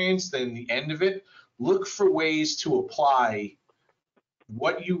experience than the end of it. Look for ways to apply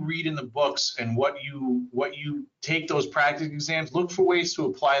what you read in the books and what you take those practice exams. Look for ways to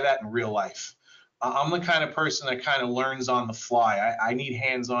apply that in real life. I'm the kind of person that kind of learns on the fly. I need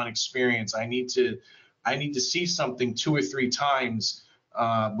hands-on experience. I need to see something 2 or 3 times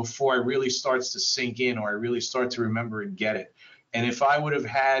before it really starts to sink in, or I really start to remember and get it. And if I would have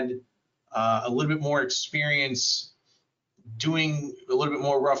had a little bit more experience doing a little bit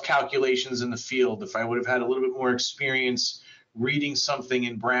more rough calculations in the field, if I would have had a little bit more experience reading something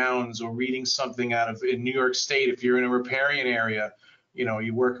in Brown's or reading something in New York State, if you're in a riparian area,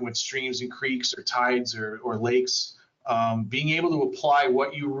 you're working with streams and creeks or tides or lakes, being able to apply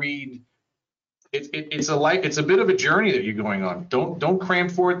what you read. It's a bit of a journey that you're going on. Don't cram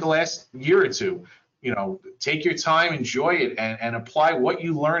for it the last year or two. Take your time, enjoy it, and apply what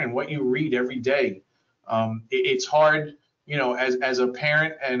you learn and what you read every day. It's hard, as a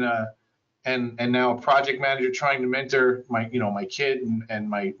parent and now a project manager trying to mentor my kid and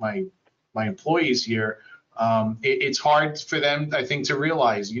my employees here. It's hard for them, I think, to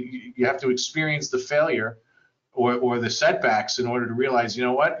realize you have to experience the failure or the setbacks in order to realize,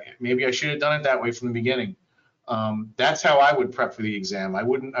 what, maybe I should have done it that way from the beginning. That's how I would prep for the exam. I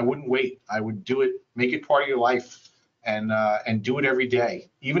wouldn't wait. I would do it, make it part of your life, and do it every day.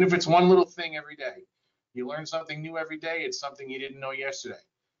 Even if it's one little thing every day. You learn something new every day. It's something you didn't know yesterday.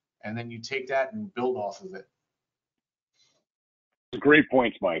 And then you take that and build off of it. Great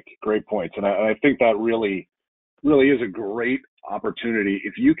points, Mike. Great points. And I think that really is a great opportunity.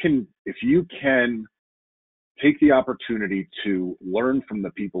 If you can take the opportunity to learn from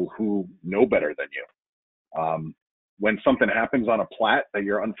the people who know better than you. When something happens on a plat that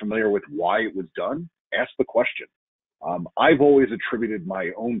you're unfamiliar with why it was done, ask the question. I've always attributed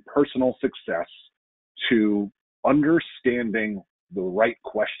my own personal success to understanding the right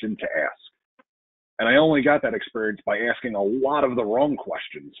question to ask. And I only got that experience by asking a lot of the wrong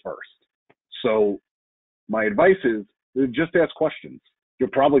questions first. So my advice is just ask questions. You're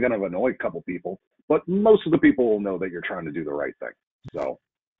probably going to annoy a couple people, but most of the people will know that you're trying to do the right thing. So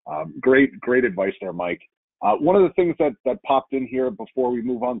great advice there, Mike. One of the things that popped in here before we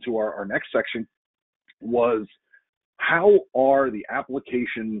move on to our next section was, how are the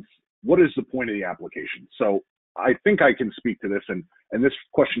applications, what is the point of the application? So I think I can speak to this, and this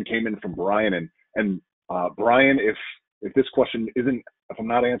question came in from Brian, and Brian, if this question isn't, if I'm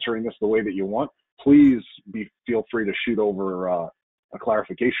not answering this the way that you want, please feel free to shoot over a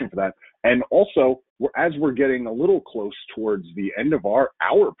clarification for that. And also, as we're getting a little close towards the end of our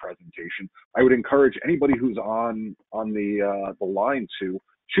presentation, I would encourage anybody who's on the line to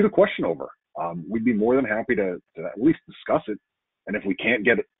shoot a question over. We'd be more than happy to at least discuss it. And if we can't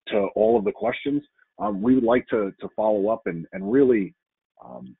get to all of the questions, we would like to follow up and really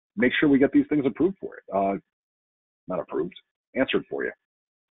make sure we get these things approved for it. Not approved, answered for you.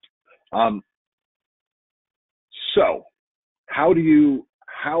 So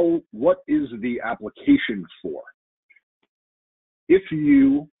what is the application for? If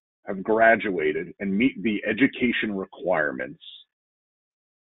you have graduated and meet the education requirements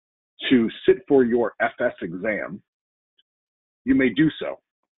to sit for your FS exam, you may do so.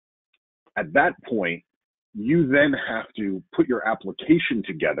 At that point, you then have to put your application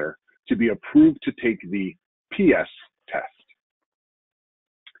together to be approved to take the PS test.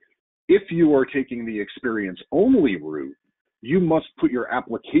 If you are taking the experience-only route, you must put your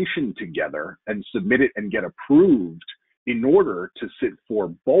application together and submit it and get approved in order to sit for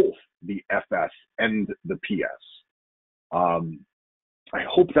both the FS and the PS. I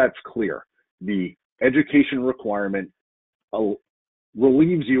hope that's clear. The education requirement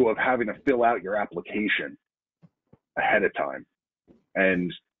relieves you of having to fill out your application ahead of time,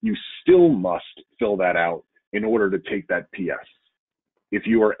 and you still must fill that out in order to take that PS. If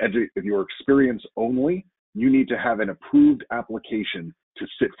you are experience only, you need to have an approved application to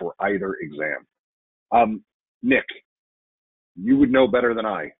sit for either exam. Nick, you would know better than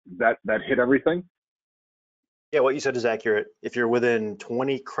I. That hit everything? Yeah, what you said is accurate. If you're within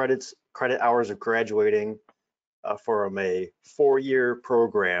 20 credit hours of graduating from a 4-year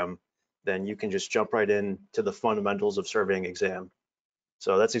program, then you can just jump right in to the fundamentals of surveying exam.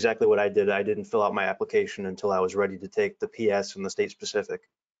 So that's exactly what I did. I didn't fill out my application until I was ready to take the PS and the state specific.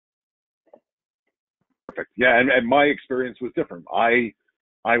 Perfect. Yeah, and my experience was different. I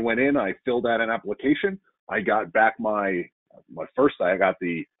went in, I filled out an application, I got back my first, I got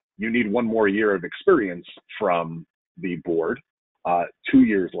the, you need 1 more year of experience from the board. 2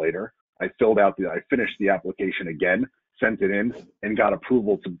 years later, I finished the application again, sent it in, and got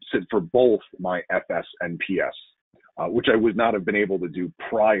approval to sit for both my FS and PS, which I would not have been able to do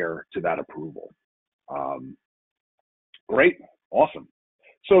prior to that approval. Great, awesome.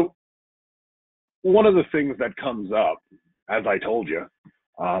 So one of the things that comes up, as I told you,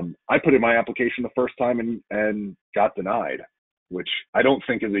 I put in my application the first time and got denied, which I don't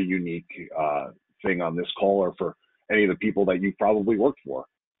think is a unique thing on this call or for any of the people that you probably worked for.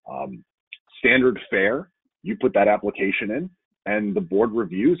 Standard fare, you put that application in and the board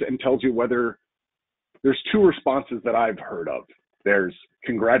reviews and tells you whether there's 2 responses that I've heard of. There's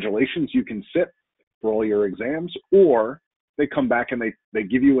congratulations, you can sit for all your exams, or they come back and they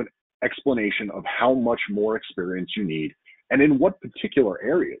give you an explanation of how much more experience you need and in what particular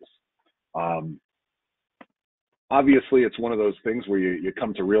areas. Obviously, it's one of those things where you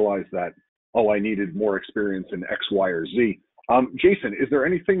come to realize that, oh, I needed more experience in X, Y, or Z. Jason, is there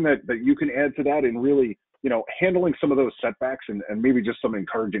anything that you can add to that in really, handling some of those setbacks and maybe just some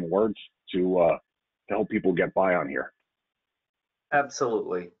encouraging words to help people get by on here?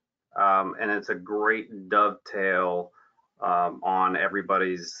 Absolutely. And it's a great dovetail on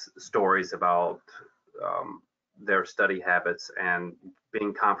everybody's stories about their study habits and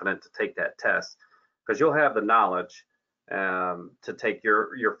being confident to take that test, because you'll have the knowledge to take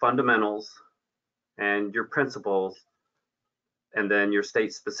your fundamentals and your principles and then your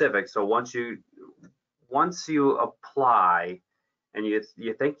state specific. So once you apply and you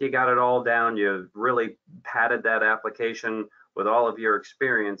think you got it all down, you've really padded that application with all of your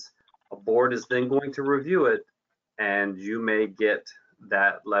experience, a board is then going to review it, and you may get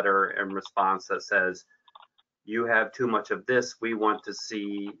that letter and response that says, you have too much of this, we want to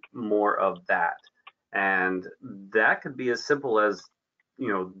see more of that. And that could be as simple as,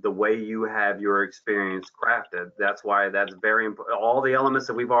 the way you have your experience crafted. That's why that's very important. All the elements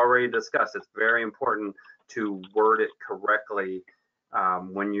that we've already discussed, it's very important to word it correctly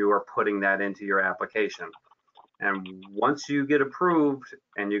when you are putting that into your application. And once you get approved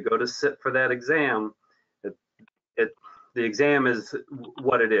and you go to sit for that exam, the exam is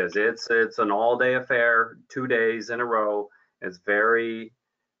what it is. It's an all-day affair, 2 days in a row. It's very,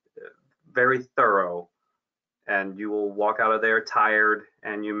 very thorough, and you will walk out of there tired.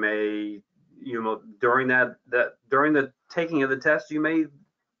 And you may, during the taking of the test, you may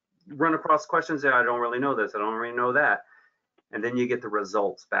run across questions that I don't really know this, I don't really know that, and then you get the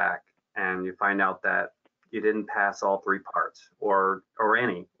results back, and you find out that you didn't pass all 3 parts, or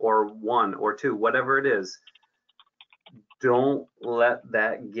any, or 1 or 2, whatever it is. Don't let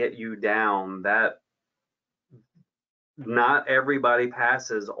that get you down. That not everybody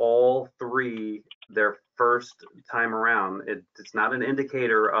passes all 3 their first time around. It's not an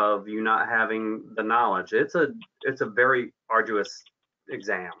indicator of you not having the knowledge. It's a very arduous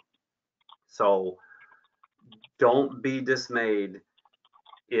exam. So don't be dismayed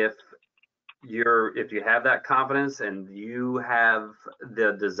if you have that confidence and you have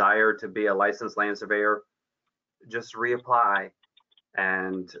the desire to be a licensed land surveyor. Just reapply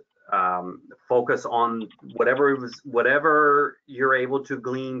and focus on whatever you're able to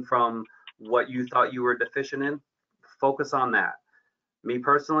glean from what you thought you were deficient in. Focus on that. Me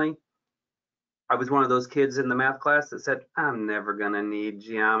personally, I was one of those kids in the math class that said, I'm never going to need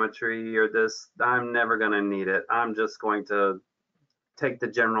geometry or this. I'm never going to need it. I'm just going to take the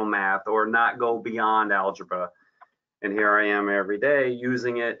general math or not go beyond algebra. And here I am every day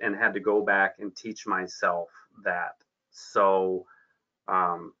using it, and had to go back and teach myself that. So,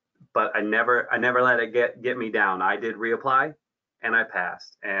 but I never let it get me down. I did reapply and I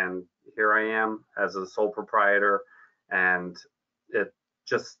passed, and here I am as a sole proprietor. And it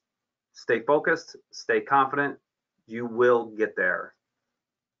just stay focused, stay confident. You will get there.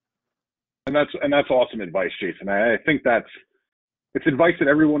 And that's awesome advice, Jason. I think it's advice that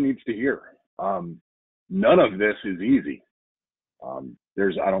everyone needs to hear. None of this is easy.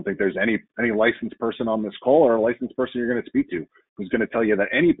 I don't think there's any licensed person on this call or a licensed person you're going to speak to who's going to tell you that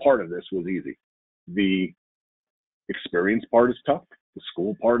any part of this was easy. The experience part is tough. The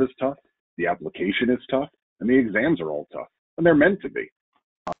school part is tough. The application is tough. And the exams are all tough. And they're meant to be.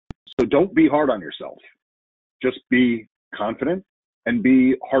 So don't be hard on yourself. Just be confident and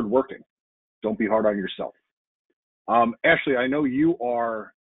be hardworking. Don't be hard on yourself. Ashley, I know you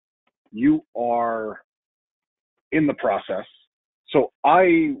are in the process. So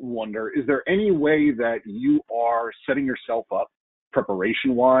I wonder, is there any way that you are setting yourself up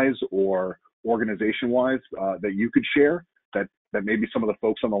preparation-wise or organization-wise that you could share that maybe some of the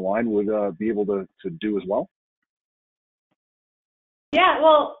folks on the line would be able to do as well? Yeah,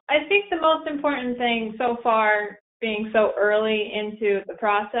 well, I think the most important thing so far, being so early into the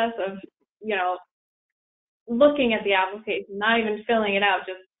process of, looking at the application, not even filling it out,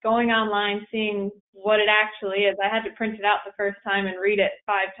 just going online, seeing what it actually is. I had to print it out the first time and read it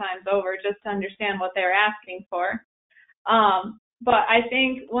 5 times over just to understand what they were asking for. But I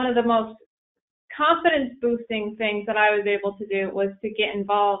think one of the most confidence boosting things that I was able to do was to get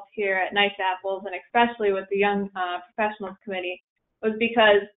involved here at NYSAPLS, and especially with the Young Professionals Committee, was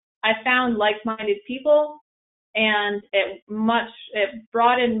because I found like-minded people, and it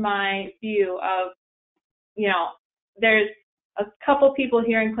broadened my view of, there's a couple people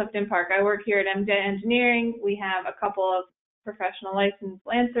here in Clifton Park. I work here at MJ Engineering. We have a couple of professional licensed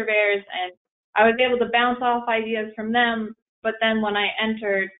land surveyors, and I was able to bounce off ideas from them. But then when I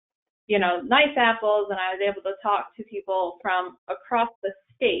entered, NYSAPLS, and I was able to talk to people from across the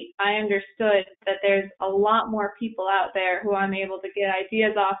state, I understood that there's a lot more people out there who I'm able to get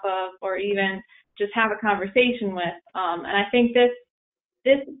ideas off of, or even just have a conversation with. And I think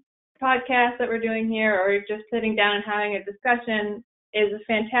this podcast that we're doing here, or just sitting down and having a discussion, is a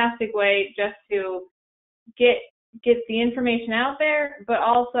fantastic way just to get the information out there, but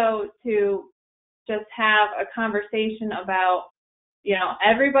also to just have a conversation about,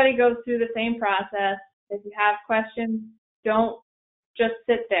 everybody goes through the same process. If you have questions, don't just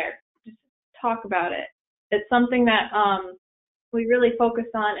sit there. Just talk about it. It's something that we really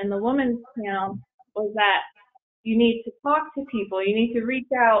focused on in the women's panel, was that you need to talk to people. You need to reach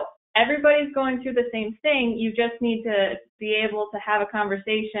out. Everybody's going through the same thing. You just need to be able to have a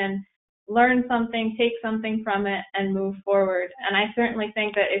conversation, learn something, take something from it, and move forward. And I certainly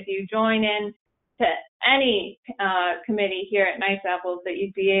think that if you join in to any committee here at NYSAPLS, that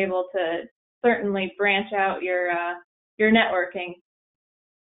you'd be able to certainly branch out your networking.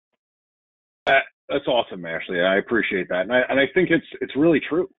 That's awesome, Ashley. I appreciate that, and I think it's really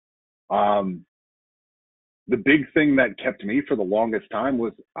true. The big thing that kept me for the longest time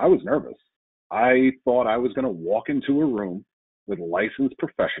was I was nervous. I thought I was going to walk into a room with licensed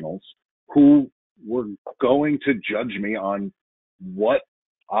professionals who were going to judge me on what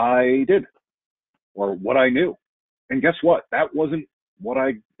I did or what I knew. And guess what? That wasn't what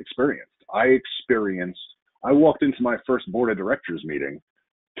I experienced. I walked into my first board of directors meeting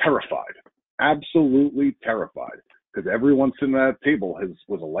terrified, absolutely terrified, because everyone sitting at that table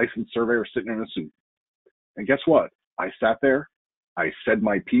was a licensed surveyor sitting in a suit. And guess what? I sat there, I said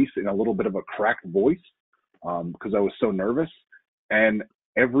my piece in a little bit of a cracked voice because I was so nervous. And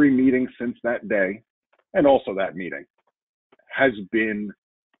every meeting since that day, and also that meeting, has been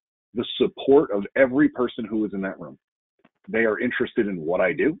the support of every person who was in that room. They are interested in what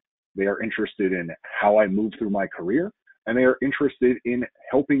I do. They are interested in how I move through my career, and they are interested in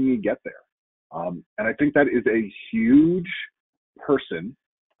helping me get there. And I think that is a huge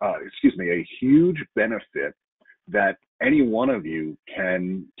a huge benefit that any one of you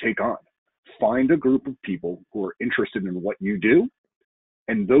can take on. Find a group of people who are interested in what you do,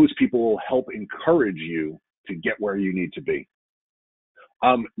 and those people will help encourage you to get where you need to be.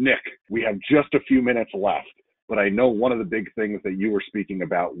 Nick, we have just a few minutes left, but I know one of the big things that you were speaking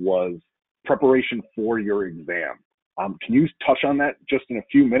about was preparation for your exam. Can you touch on that just in a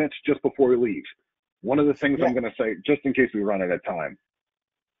few minutes, just before we leave? One of the things I'm going to say, just in case we run out of time,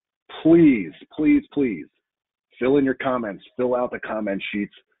 please, please, please fill in your comments, fill out the comment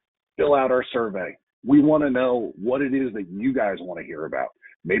sheets, fill out our survey. We want to know what it is that you guys want to hear about.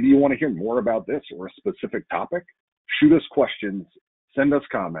 Maybe you want to hear more about this or a specific topic. Shoot us questions, send us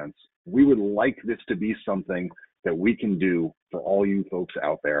comments. We would like this to be something that we can do for all you folks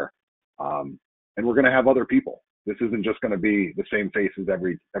out there. And we're going to have other people. This isn't just going to be the same faces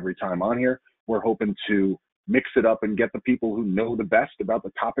every time on here. We're hoping to mix it up and get the people who know the best about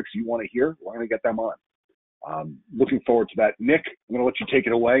the topics you want to hear. We're going to get them on. Looking forward to that. Nick, I'm going to let you take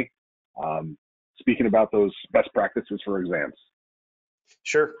it away. Speaking about those best practices for exams.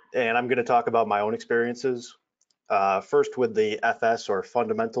 Sure, and I'm going to talk about my own experiences. First with the FS, or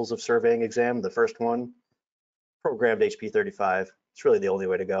Fundamentals of Surveying exam, the first one, programmed HP 35. It's really the only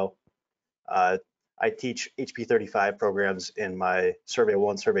way to go. I teach HP 35 programs in my Survey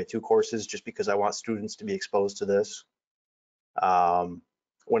 1, Survey 2 courses just because I want students to be exposed to this.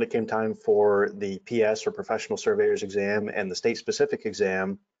 when it came time for the PS or professional surveyor's exam and the state specific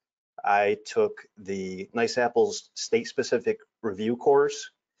exam, I took the NYSAPLS state specific review course,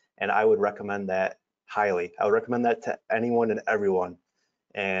 and I would recommend that highly. I would recommend that to anyone and everyone.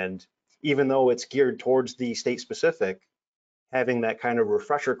 And even though it's geared towards the state specific, having that kind of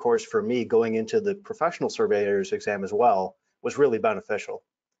refresher course for me going into the professional surveyor's exam as well was really beneficial.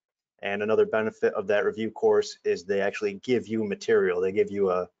 And another benefit of that review course is they actually give you material. They give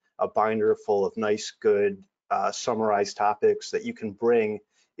you a binder full of nice, good, summarized topics that you can bring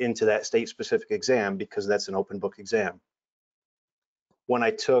into that state specific exam, because that's an open book exam. When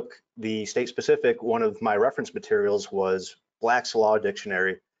I took the state specific, one of my reference materials was Black's Law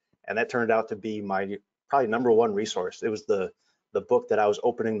Dictionary, and that turned out to be my probably #1 resource. It was the book that I was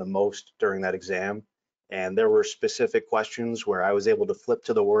opening the most during that exam. And there were specific questions where I was able to flip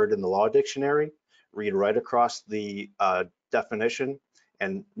to the word in the law dictionary, read right across the definition,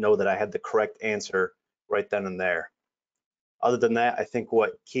 and know that I had the correct answer right then and there. Other than that, I think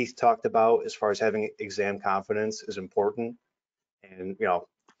what Keith talked about as far as having exam confidence is important. And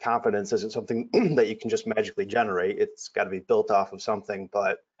confidence isn't something that you can just magically generate. It's got to be built off of something.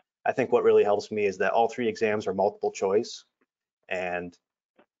 But I think what really helps me is that all 3 exams are multiple choice. And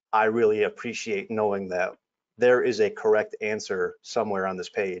I really appreciate knowing that there is a correct answer somewhere on this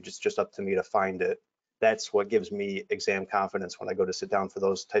page. It's just up to me to find it. That's what gives me exam confidence when I go to sit down for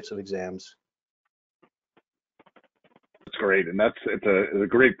those types of exams. That's great. And it's a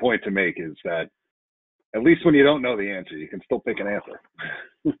great point to make, is that at least when you don't know the answer, you can still pick an answer.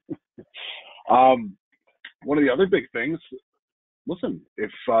 One of the other big things, listen,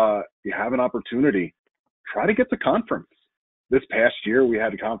 if you have an opportunity, try to get to conference. This past year, we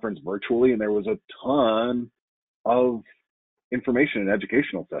had a conference virtually, and there was a ton of information and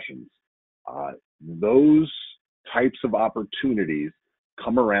educational sessions. Those types of opportunities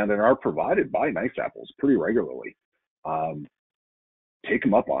come around and are provided by NYSAPLS pretty regularly. Take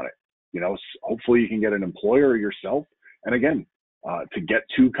them up on it. Hopefully you can get an employer yourself. And again, to get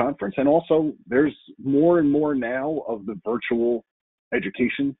to conference. And also, there's more and more now of the virtual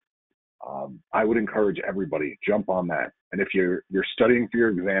education. I would encourage everybody, jump on that. And if you're studying for your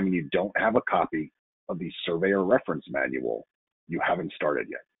exam and you don't have a copy of the surveyor reference manual, you haven't started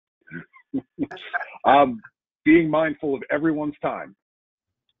yet. Being mindful of everyone's time,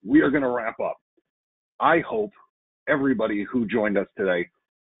 we are going to wrap up. I hope everybody who joined us today,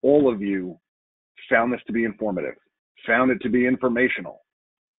 all of you, found this to be informative, found it to be informational,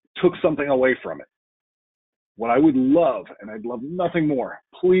 took something away from it. What I would love, and I'd love nothing more,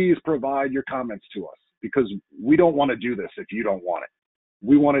 please provide your comments to us, because we don't want to do this if you don't want it.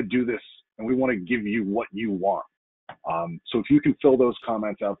 We want to do this, and we want to give you what you want. So if you can fill those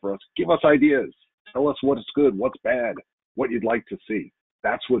comments out for us, give us ideas. Tell us what's good, what's bad, what you'd like to see.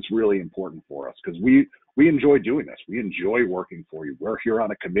 That's what's really important for us, because we enjoy doing this. We enjoy working for you. We're here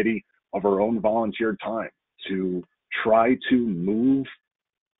on a committee of our own volunteer time to try to move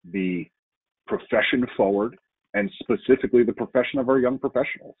the profession forward, and specifically the profession of our young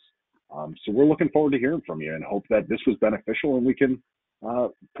professionals. So we're looking forward to hearing from you and hope that this was beneficial and we can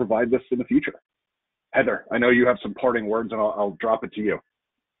provide this in the future. Heather, I know you have some parting words, and I'll drop it to you.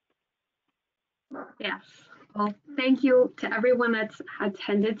 Yes. Well, thank you to everyone that's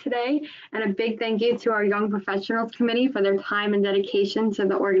attended today, and a big thank you to our Young Professionals Committee for their time and dedication to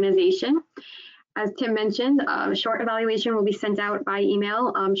the organization. As Tim mentioned, a short evaluation will be sent out by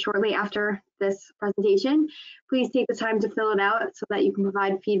email shortly after this presentation. Please take the time to fill it out so that you can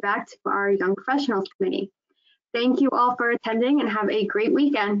provide feedback to our Young Professionals Committee. Thank you all for attending, and have a great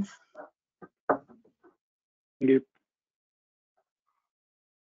weekend. Thank you.